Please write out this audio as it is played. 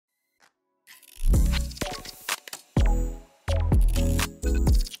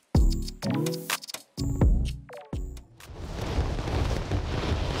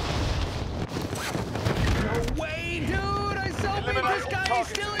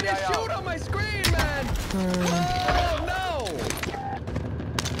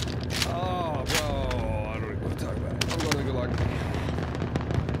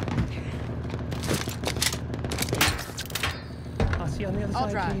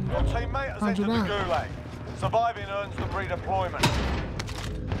fine. Your teammate has entered the gulag. Surviving earns the redeployment.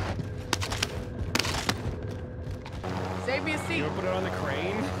 Save me a seat. You wanna put it on the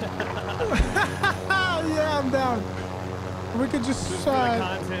crane? Yeah, I'm down. We could just for the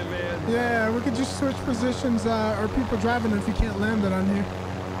content, man. yeah, we could just switch positions or people driving if you can't land it on here.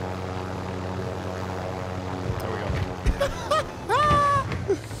 There we go.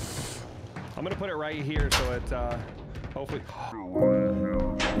 I'm gonna put it right here so it hopefully.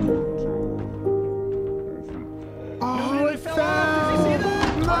 Oh, it fell off. Did you see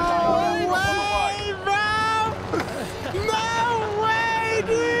that? No way, bro! No way,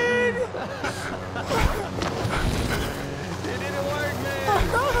 dude! It didn't work, man.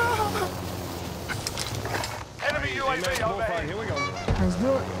 Enemy UAV overhead. Here we go. Let's do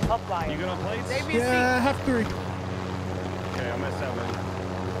it. You good on plates? Yeah, I have 3. Okay, I messed that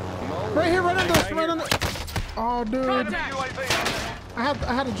one. Right here, right under us, right under. Oh, dude. Enemy UAV.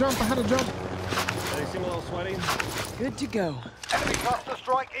 I had to jump. They seem a little sweaty. Good to go. Enemy cluster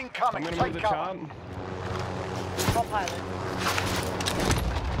strike I'm incoming. gonna Take move the cover. chop. Co-pilot.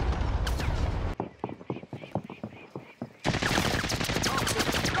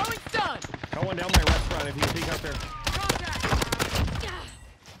 Going stun. Got one down my restaurant if you can peek out there.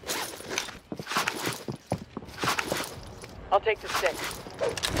 I'll take the stick.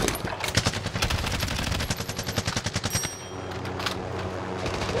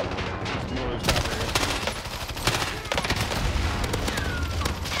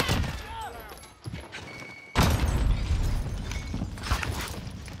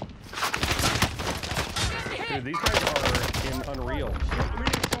 Dude, these guys are in Unreal.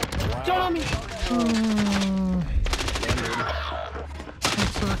 Wow. Tommy. That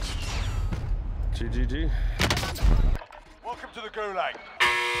sucks. GGG. Welcome to the gulag.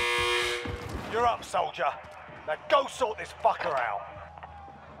 You're up, soldier. Now go sort this fucker out.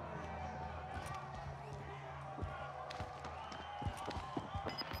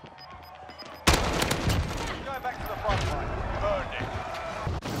 Going back to the front line. Burned it.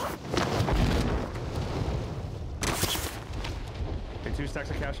 Okay, 2 stacks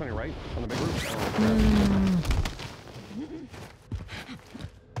of cash on your right, on the big roof.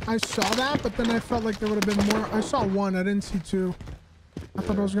 I saw that, but then I felt like there would have been more. I saw 1. I didn't see 2. I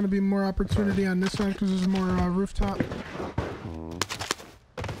thought there was going to be more opportunity on this side because there's more rooftop.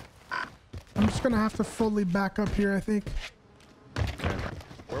 I'm just going to have to fully back up here, I think. Okay.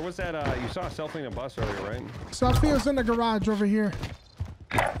 Where was that? You saw a selfie in a bus earlier, right? Selfie was in the garage over here.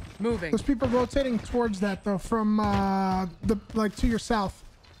 Moving. There's people rotating towards that though, from like to your south.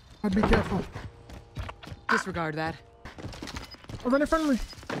 I'd be careful. Disregard that. Oh, right in front of me.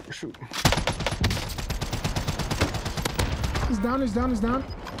 Shoot. He's down. Okay.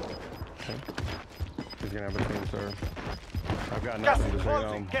 He's gonna have a team, sir. I've got Gas nothing is to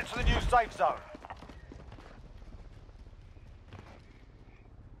closing. say. Get to the new safe zone.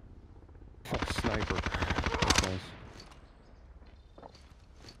 Sniper. That's nice.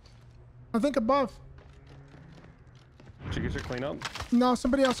 I think above. Did you get your clean up? No,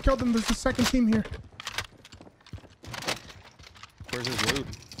 somebody else killed him. There's the second team here. Where's his loot?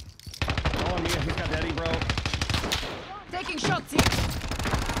 Oh, on me. He's got daddy, bro. Taking shots here.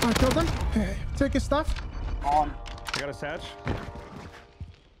 I killed him. Hey, take his stuff. I got a satch.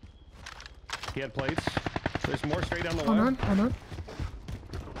 He had plates. There's more straight down the Hold line. on.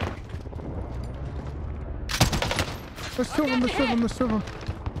 There's 2 of them. There's 2 of them.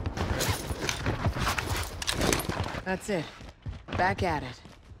 That's it. Back at it.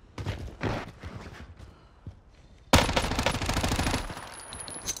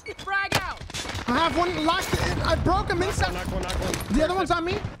 Frag out. I have one locked. I broke him inside. Knock one. The other one's on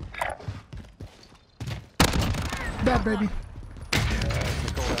me. Dead, baby.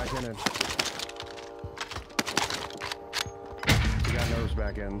 Let's go back in it. He got nose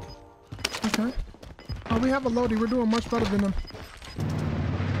back in. Okay. Oh, we have a loadie. We're doing much better than them.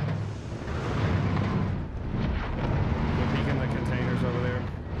 We're peeking the containers over there.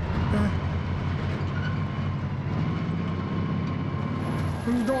 Okay.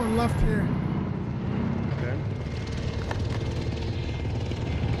 I'm going left here. Okay.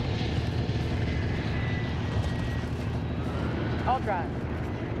 I'll drive.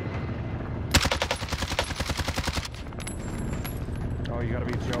 Oh, you gotta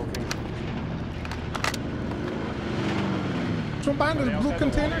be joking. One behind the blue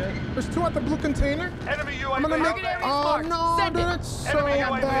container. There's 2 at the blue container. Enemy UAV. I'm gonna make. Oh no, dude, that's so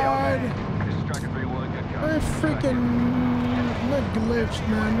bad. I freaking that glitched,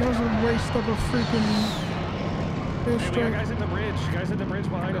 man. That was a waste of a freaking. Hey, we got guys at the bridge. Guys at the bridge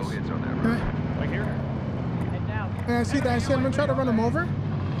behind us. Okay. Like here. Head down. Yeah, I see that. I'm gonna try to run him over.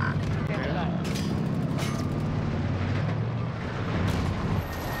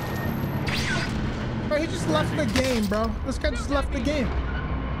 Bro, he just left the game, bro. This guy just left the game.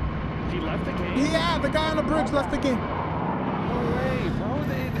 He left the game? Yeah, the guy on the bridge left the game. No way, bro.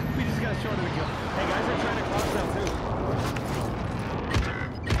 We just got short of the kill. Hey, guys are trying to cross now, too.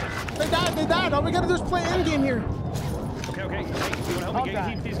 They died. All we gotta do is play end game here. Okay. Hey, you wanna help me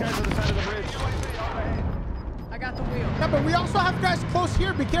keep these guys on the side of the bridge? I got the wheel. Yeah, but we also have guys close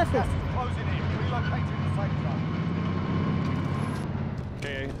here. Be careful. Closing in. Relocating the safe zone.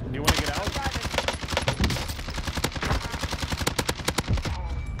 Okay, do you want to get out?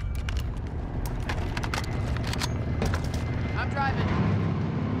 I'm driving.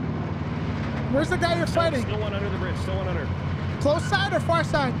 Where's the guy you're fighting? Still one under the bridge. Still one under. Close side or far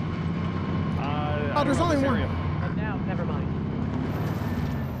side? Oh, there's only one. And now, never mind.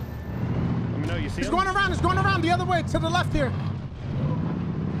 Let me know. You see He's him? going around. He's going around the other way to the left here.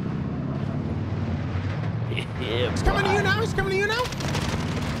 Yeah, He's coming to you now. He's coming to you now.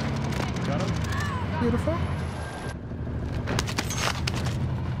 Got him. Beautiful.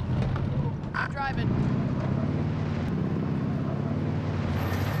 I'm driving.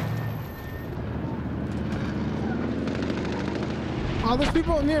 Oh, there's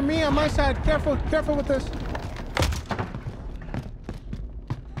people near me on my side. Careful with this.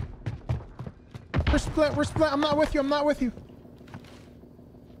 We're split. I'm not with you.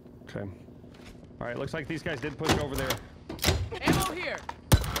 Okay. All right, looks like these guys did push over there. Ammo here.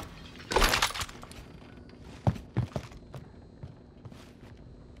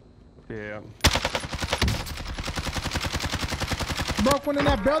 Yeah. Broke one in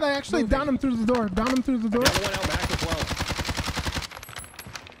that barrel. I actually downed him through the door. Got one out back as well.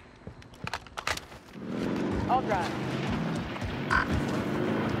 I'll drive.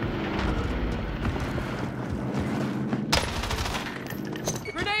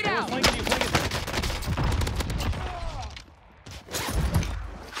 Grenade out. Flanking you.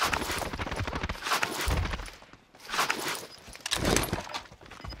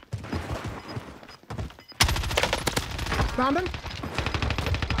 Found him.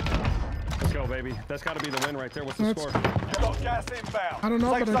 Let's go, baby. That's got to be the win right there. What's the score? You've got gas inbound. I don't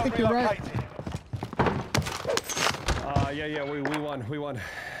know, Safe but I zone think you're right. relocated. Yeah, we won.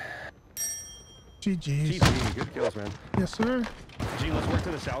 GG's. GG, good kills, man. Yes, sir. Gene, let's work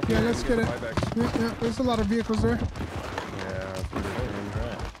to the south. Yeah, here let's and get the it. buybacks. Yeah, there's a lot of vehicles there. Yeah, that's what it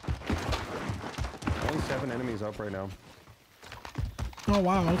is. Only 7 enemies up right now. Oh,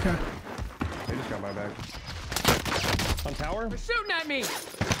 wow, okay. They just got my back. On tower? They're shooting at me.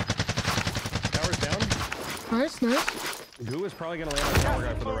 Tower's down. Nice. Goo is probably gonna land on tower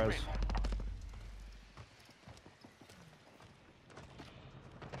guy for the res.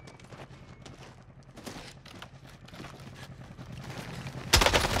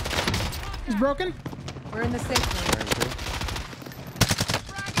 He's broken. We're in the safe zone.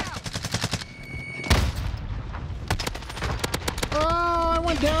 Oh, I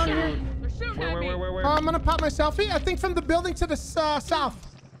went down here. They're shooting at me. Where? I'm gonna pop my selfie. I think from the building to the south.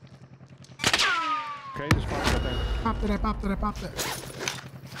 Okay, just pop it there. Popped it.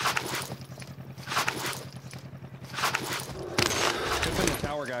 It's in the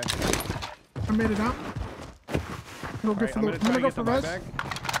tower guy. I made it out. I'm gonna go for res.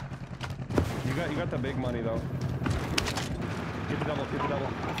 You got the big money though. Get the double.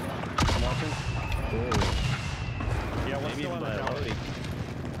 I'm watching. Oh. Yeah, one's still on the tower.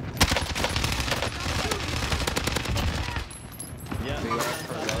 Yeah.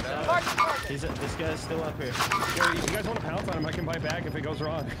 This guy's still up here. Yeah, if you guys want to pounce on him, I can buy back if it goes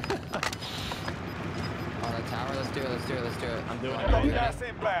wrong. On the tower, let's do it. I'm doing it Got right now. gas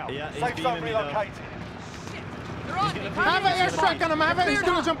inbound. Yeah, he's Safe zone beaming me, though. relocated. They're on me. I have an airstrike on him. He's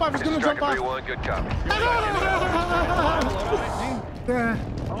gonna jump off. Striker 3-1, good copy. Yeah.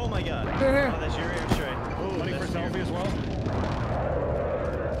 Oh my god. They're here. Oh, that's your airstrike. Oh, Money for that's selfie as well?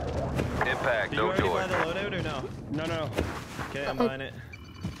 Impact, Did you no already joy. buy the loadout or no? No. Okay, I'm buying it.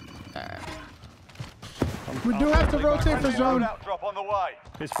 We do have to rotate for Friendly zone. loadout drop on the way.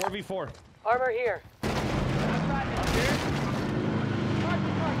 It's 4v4. Armor here. Did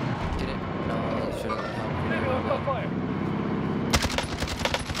it? No, should have helped.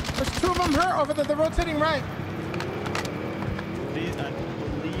 There's 2 of them hurt over there. They're rotating right. I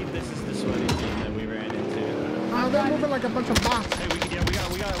believe this is the sweaty team that we ran into. They're moving like a bunch of bots. Hey, we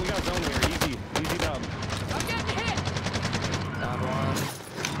got zone here. Easy dub. I'm getting hit. Down one.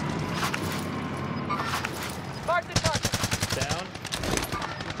 Mark the target.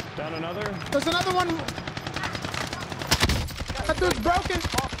 Down another. There's another one. That dude's broken.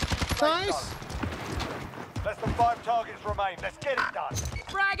 Nice. Less than 5 targets remain. Let's get it done.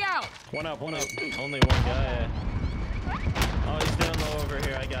 Frag One up. Only one guy. Oh, he's down low over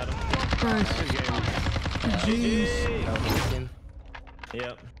here. I got him. Nice. GG's. That was the team.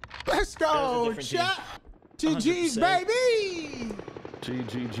 Yep. Let's That was go, a different chat. GG's, 100%. baby.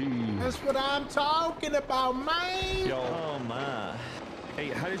 GGG. That's what I'm talking about, man. Yo, Oh my. hey,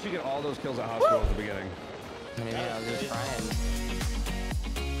 how did you get all those kills at hospital at the beginning? Maybe I was just trying.